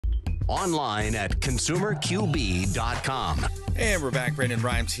Online at consumerqb.com. And we're back. Brandon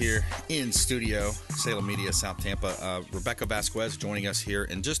Rhymes here in studio, Salem Media, South Tampa. Rebecca Vazquez joining us here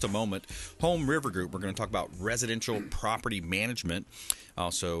in just a moment. HomeRiver Group. We're going to talk about residential property management.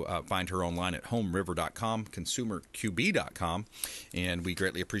 Also, find her online at HomeRiver.com, consumerqb.com. And we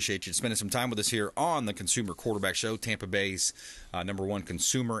greatly appreciate you spending some time with us here on the Consumer Quarterback Show, Tampa Bay's #1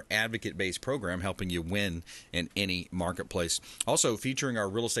 consumer advocate-based program, helping you win in any marketplace. Also, featuring our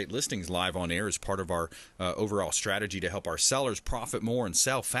real estate listings live on air as part of our overall strategy to help our sellers profit more and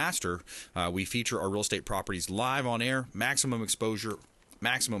sell faster. We feature our real estate properties live on air, maximum exposure,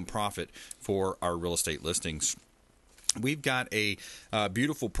 maximum profit for our real estate listings. We've got a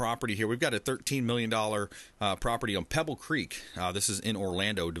beautiful property here. We've got a $13 million property on Pebble Creek. This is in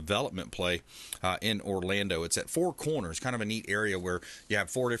Orlando, development play in Orlando. It's at Four Corners, kind of a neat area where you have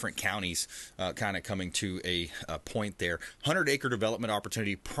 4 different counties kind of coming to a point there. 100-acre development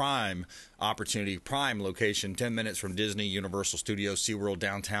opportunity, prime location, 10 minutes from Disney, Universal Studios, SeaWorld,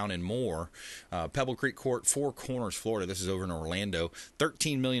 downtown, and more. Pebble Creek Court, Four Corners, Florida. This is over in Orlando.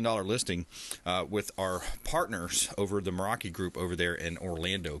 $13 million listing with our partners over the Meraki Group over there in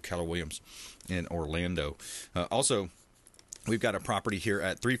Orlando, Keller Williams in Orlando. Also, we've got a property here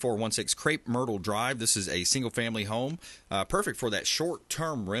at 3416 Crepe Myrtle Drive. This is a single-family home, perfect for that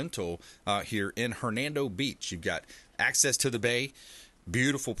short-term rental here in Hernando Beach. You've got access to the bay.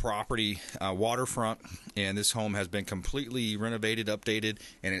 Beautiful property, waterfront, and this home has been completely renovated, updated,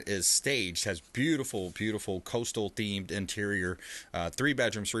 and it is staged. Has beautiful, beautiful coastal themed interior. 3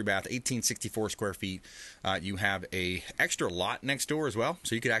 bedrooms, 3 bath, 1864 square feet. You have a extra lot next door as well,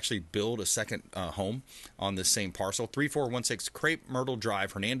 so you could actually build a second home on this same parcel. 3416 Crepe Myrtle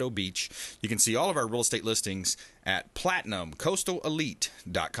Drive, Hernando Beach. You can see all of our real estate listings at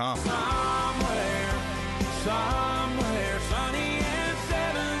platinumcoastalelite.com. Somewhere sunny.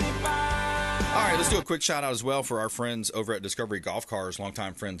 All right, let's do a quick shout out as well for our friends over at Discovery Golf Cars,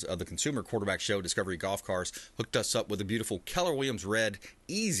 longtime friends of the Consumer Quarterback Show. Discovery Golf Cars hooked us up with a beautiful Keller Williams Red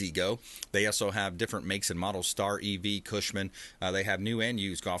Easy Go. They also have different makes and models, Star EV, Cushman. They have new and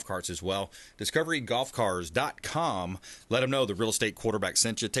used golf carts as well. DiscoveryGolfCars.com. Let them know the real estate quarterback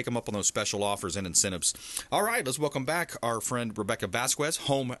sent you. Take them up on those special offers and incentives. All right, let's welcome back our friend Rebecca Vazquez,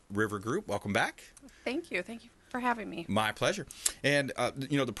 HomeRiver Group. Welcome back. Thank you. Thank you for having me. My pleasure. And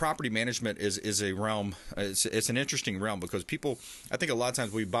the property management is a realm. It's an interesting realm because people, I think a lot of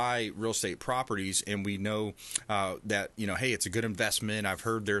times we buy real estate properties and we know that hey, it's a good investment. I've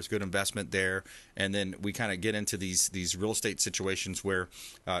heard there's good investment there, and then we kind of get into these real estate situations where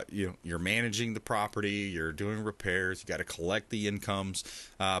you're managing the property, you're doing repairs, you got to collect the incomes,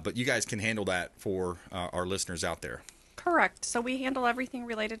 but you guys can handle that for our listeners out there. Correct. So we handle everything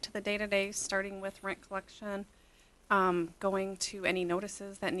related to the day-to-day, starting with rent collection, going to any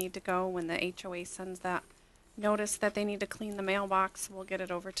notices that need to go. When the HOA sends that notice that they need to clean the mailbox, we'll get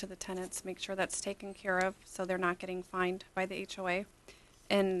it over to the tenants, make sure that's taken care of so they're not getting fined by the HOA.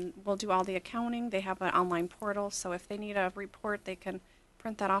 And we'll do all the accounting. They have an online portal, so if they need a report, they can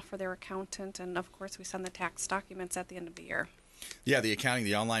print that off for their accountant. And, of course, we send the tax documents at the end of the year. Yeah, the accounting,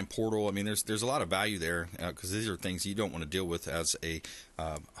 the online portal. I mean, there's a lot of value there because these are things you don't want to deal with as a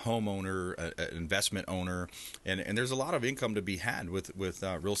homeowner, an investment owner, and there's a lot of income to be had with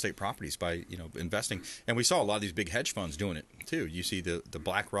real estate properties by investing. And we saw a lot of these big hedge funds doing it too. You see the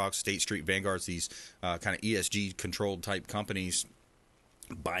BlackRock, State Street, Vanguards, these kind of ESG controlled type companies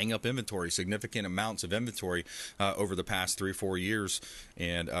buying up inventory, significant amounts of inventory over the past 3 or 4 years,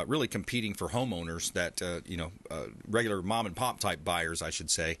 and really competing for homeowners that regular mom and pop type buyers, I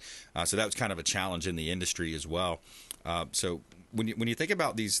should say. So that was kind of a challenge in the industry as well. So when you think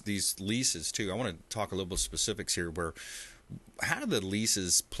about these leases too, I want to talk a little bit of specifics here. How do the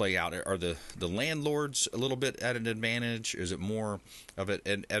leases play out? Are the landlords a little bit at an advantage? Is it more of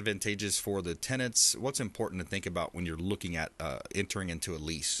an advantageous for the tenants? What's important to think about when you're looking at entering into a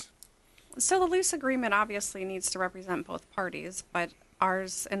lease? So the lease agreement obviously needs to represent both parties, but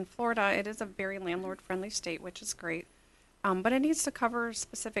ours in Florida, it is a very landlord-friendly state, which is great. But it needs to cover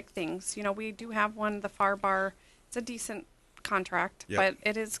specific things. We do have one, the FAR bar. It's a decent contract, yep. But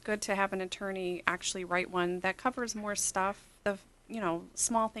it is good to have an attorney actually write one that covers more stuff. The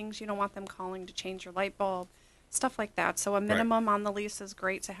small things you don't want them calling to change your light bulb, stuff like that. So a minimum on the lease is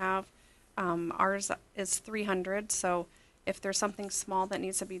great to have. Ours is $300, so if there's something small that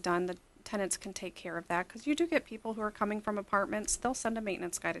needs to be done, the tenants can take care of that, because you do get people who are coming from apartments. They'll send a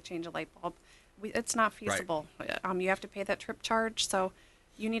maintenance guy to change a light bulb. It's not feasible. Right. You have to pay that trip charge, so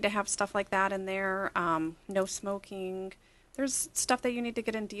you need to have stuff like that in there. No smoking. There's stuff that you need to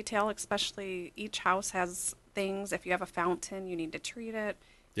get in detail, especially each house has things. If you have a fountain, you need to treat it.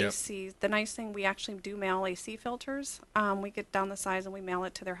 Yep. AC. The nice thing, we actually do mail AC filters. We get down the size and we mail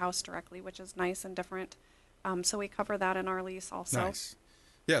it to their house directly, which is nice and different. So we cover that in our lease also. Nice.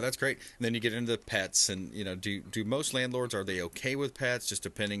 Yeah, that's great. And then you get into the pets, and do most landlords, are they okay with pets? Just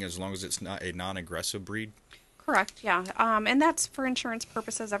depending, as long as it's not a non-aggressive breed. Correct. Yeah. And that's for insurance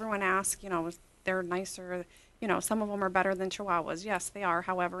purposes. Everyone asks, if they're nicer. Some of them are better than Chihuahuas. Yes, they are.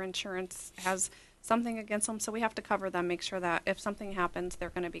 However, insurance has something against them, so we have to cover them. Make sure that if something happens, they're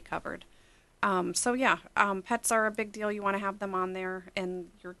going to be covered. Pets are a big deal. You want to have them on there, and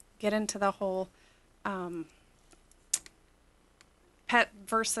you get into the whole pet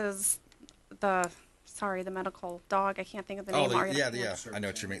versus the medical dog. I can't think of the name. I know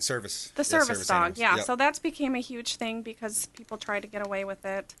what you mean. Service. The service dog. animals. Yeah. Yep. So that's became a huge thing because people try to get away with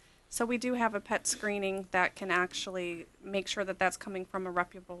it. So we do have a pet screening that can actually make sure that that's coming from a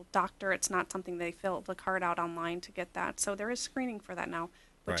reputable doctor. It's not something they fill the card out online to get that. So there is screening for that now,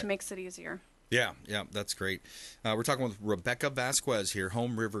 which Right. makes it easier. Yeah, that's great. We're talking with Rebecca Vazquez here,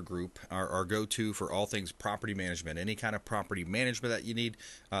 HomeRiver Group, our go-to for all things property management. Any kind of property management that you need,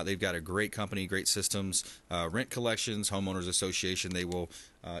 they've got a great company, great systems, rent collections, homeowners association. They will,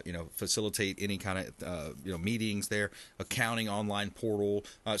 facilitate any kind of, meetings there, accounting, online portal.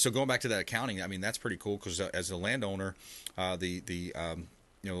 So going back to that accounting, I mean, that's pretty cool because as a landowner, the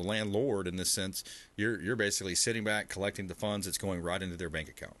landlord in this sense, you're basically sitting back, collecting the funds. It's going right into their bank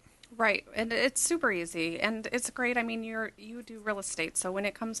account. Right, and it's super easy, and it's great. I mean, you do real estate, so when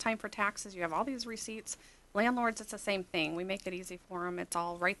it comes time for taxes, you have all these receipts. Landlords, it's the same thing. We make it easy for them. It's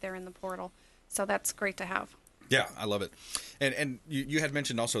all right there in the portal, so that's great to have. Yeah, I love it. And you had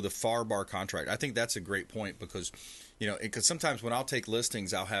mentioned also the FAR bar contract. I think that's a great point because, because sometimes when I'll take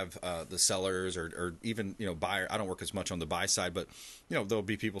listings, I'll have the sellers or even, buyer. I don't work as much on the buy side, but, there'll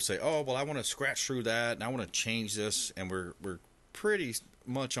be people say, oh, well, I want to scratch through that and I want to change this. And we're pretty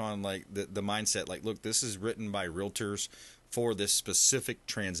much on like the mindset, like, look, this is written by realtors for this specific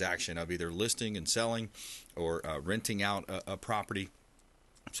transaction of either listing and selling or renting out a property.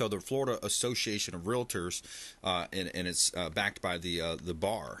 So the Florida Association of Realtors, and it's backed by the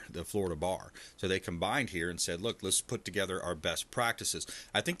bar, the Florida Bar. So they combined here and said, look, let's put together our best practices.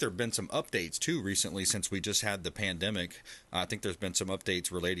 I think there have been some updates, too, recently since we just had the pandemic. I think there's been some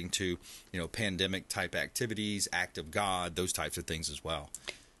updates relating to, pandemic-type activities, act of God, those types of things as well.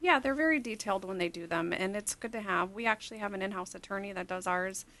 Yeah, they're very detailed when they do them, and it's good to have. We actually have an in-house attorney that does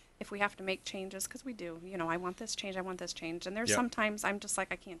ours if we have to make changes, because we do. I want this change, and there's sometimes I'm just like,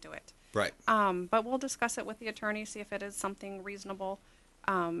 I can't do it. Right. But we'll discuss it with the attorney, see if it is something reasonable,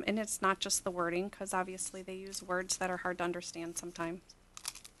 and it's not just the wording, because obviously they use words that are hard to understand sometimes.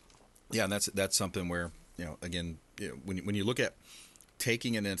 Yeah, and that's something where, again, when you look at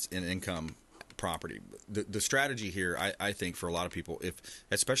taking an income property, the strategy here, I think for a lot of people,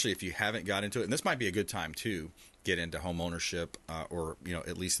 especially if you haven't got into it, and this might be a good time to get into home ownership, or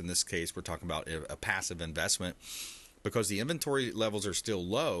at least in this case, we're talking about a passive investment, because the inventory levels are still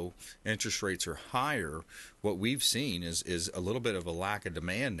low, interest rates are higher. What we've seen is a little bit of a lack of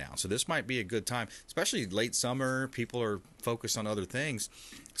demand now. So this might be a good time, especially late summer. People are focused on other things.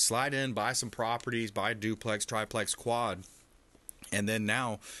 Slide in, buy some properties, buy a duplex, triplex, quad. And then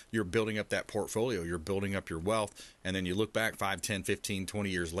now you're building up that portfolio, you're building up your wealth, and then you look back 5, 10, 15, 20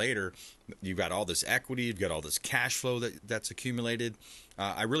 years later, you've got all this equity, you've got all this cash flow that's accumulated.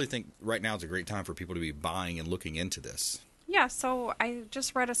 I really think right now is a great time for people to be buying and looking into this. Yeah, so I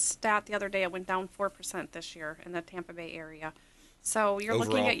just read a stat the other day. It went down 4% this year in the Tampa Bay area. So you're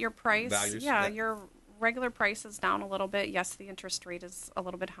Overall looking at your price. values? Yeah, Yeah. your regular price is down a little bit. Yes, the interest rate is a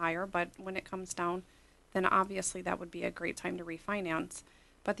little bit higher, but when it comes down, then obviously that would be a great time to refinance.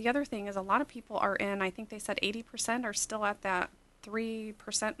 But the other thing is a lot of people are in, I think they said 80% are still at that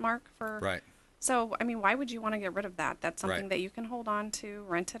 3% mark for. Right. So, I mean, why would you want to get rid of that? That's something Right. that you can hold on to,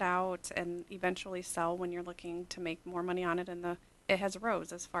 rent it out, and eventually sell when you're looking to make more money on it, and it has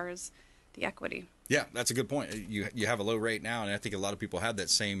rose as far as the equity. Yeah, that's a good point. You have a low rate now, and I think a lot of people have that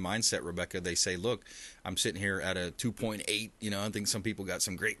same mindset, Rebecca. They say, look, I'm sitting here at a 2.8. I think some people got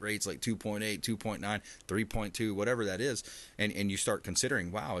some great rates like 2.8, 2.9, 3.2, whatever that is. And you start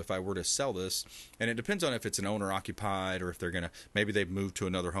considering, wow, if I were to sell this, and it depends on if it's an owner-occupied or if they're going to, maybe they've moved to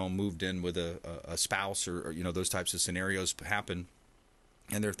another home, moved in with a spouse or those types of scenarios happen.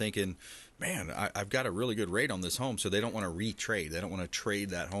 And they're thinking, man, I've got a really good rate on this home, so they don't want to retrade. They don't want to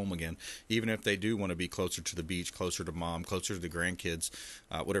trade that home again, even if they do want to be closer to the beach, closer to mom, closer to the grandkids,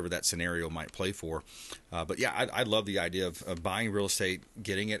 whatever that scenario might play for. But yeah, I love the idea of buying real estate,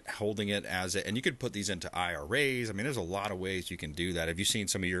 getting it, holding it as and you could put these into IRAs. I mean, there's a lot of ways you can do that. Have you seen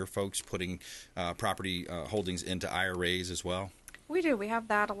some of your folks putting property holdings into IRAs as well? We do. We have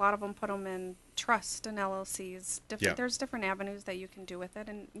that. A lot of them put them in trust and LLCs. Yeah. There's different avenues that you can do with it.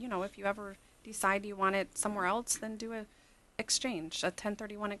 And, if you ever decide you want it somewhere else, then do a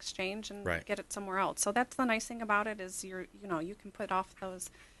 1031 exchange and Right. get it somewhere else. So that's the nice thing about it is you can put off those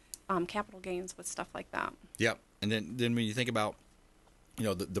capital gains with stuff like that. Yep. And then when you think about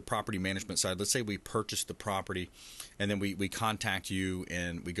the property management side, let's say we purchase the property and then we contact you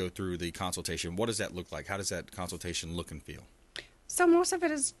and we go through the consultation. What does that look like? How does that consultation look and feel? So most of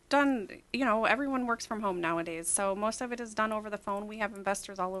it is done, everyone works from home nowadays. So most of it is done over the phone. We have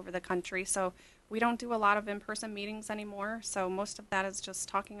investors all over the country. So we don't do a lot of in-person meetings anymore. So most of that is just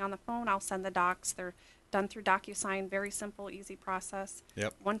talking on the phone. I'll send the docs. They're done through DocuSign. Very simple, easy process.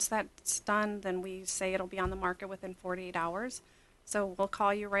 Yep. Once that's done, then we say it'll be on the market within 48 hours. So we'll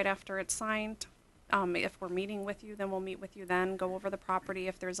call you right after it's signed. If we're meeting with you, then we'll meet with you then, go over the property.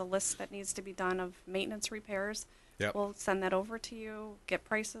 If there's a list that needs to be done of maintenance repairs, Yep. we'll send that over to you, get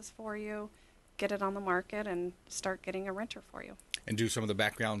prices for you, get it on the market, and start getting a renter for you. And do some of the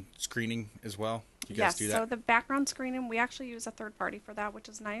background screening as well? You guys do that? So the background screening, we actually use a third party for that, which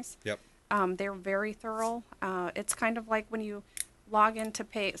is nice. Yep. They're very thorough. It's kind of like when you log in to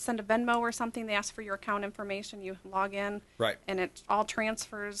send a Venmo or something, they ask for your account information, you log in, Right. and it all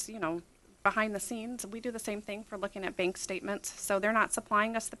transfers, behind the scenes. We do the same thing for looking at bank statements. So they're not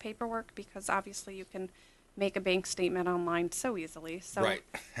supplying us the paperwork because obviously you can make a bank statement online so easily. So Right.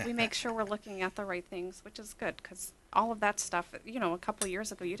 we make sure we're looking at the right things, which is good because all of that stuff, a couple of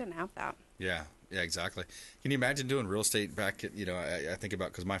years ago, you didn't have that. Yeah, exactly. Can you imagine doing real estate back at, I think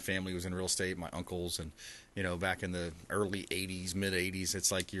about, because my family was in real estate, my uncles, and, back in the early 80s, mid 80s,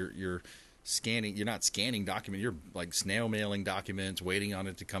 it's like you're scanning, you're not scanning documents, you're like snail mailing documents, waiting on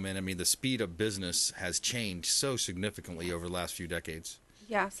it to come in. I mean, the speed of business has changed so significantly over the last few decades.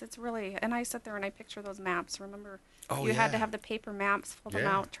 Yes, it's really, and I sit there and I picture those maps. Remember, Oh, you had yeah. to have the paper maps, fill them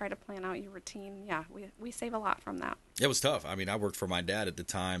Yeah. out, try to plan out your routine. Yeah, we save a lot from that. It was tough. I mean, I worked for my dad at the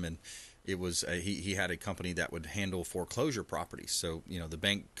time, and it was he had a company that would handle foreclosure properties. So the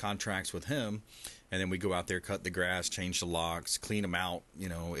bank contracts with him, and then we go out there, cut the grass, change the locks, clean them out,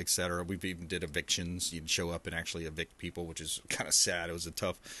 et cetera. We've even did evictions. You'd show up and actually evict people, which is kind of sad. It was a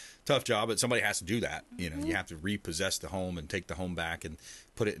tough job, but somebody has to do that. You have to repossess the home and take the home back and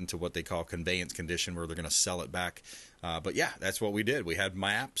put it into what they call conveyance condition, where they're going to sell it back. But yeah, that's what we did. We had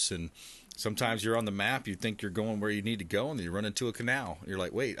maps, and sometimes you're on the map, you think you're going where you need to go, and then you run into a canal. You're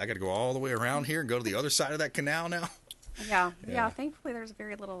like, wait, I got to go all the way around here and go to the other side of that canal now? Yeah. Thankfully, there's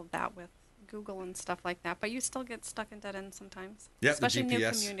very little of that with Google and stuff like that, but you still get stuck in dead ends sometimes. Yeah, especially the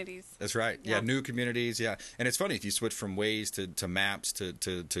GPS. new communities. That's right. Yeah, new communities. Yeah, and it's funny if you switch from Waze to Maps to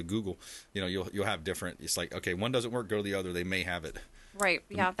Google. You'll have different. It's like, okay, one doesn't work, go to the other. They may have it. Right.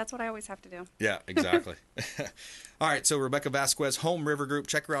 Yeah, that's what I always have to do. Yeah, exactly. All right, so Rebecca Vazquez, HomeRiver Group.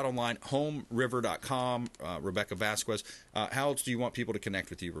 Check her out online, HomeRiver.com. Rebecca Vazquez. How else do you want people to connect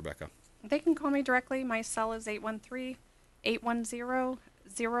with you, Rebecca? They can call me directly. My cell is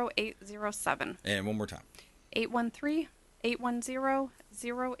 813-810-0807. And one more time.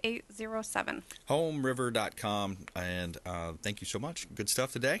 813-810-0807. HomeRiver.com. And thank you so much. Good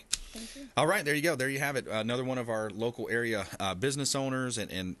stuff today. Thank you. All right, there you go. There you have it. Another one of our local area business owners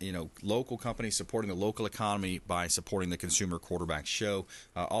and local companies supporting the local economy by supporting the Consumer Quarterback Show.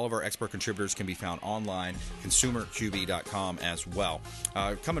 All of our expert contributors can be found online, consumerqb.com as well.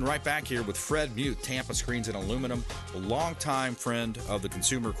 Coming right back here with Fred Muth, Tampa Screens and Aluminum, a longtime friend of the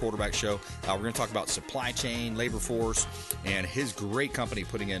Consumer Quarterback Show. We're going to talk about supply chain, labor force, and his great company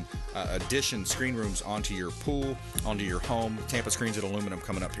putting in addition screen rooms onto your pool, onto your home. Tampa Screens and Aluminum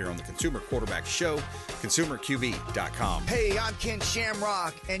coming up here on the Consumer Quarterback Show, consumerqb.com. Hey, I'm Ken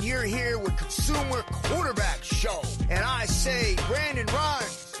Shamrock, and you're here with Consumer Quarterback Show. And I say,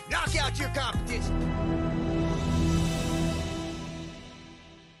 brandonR, knock out your competition.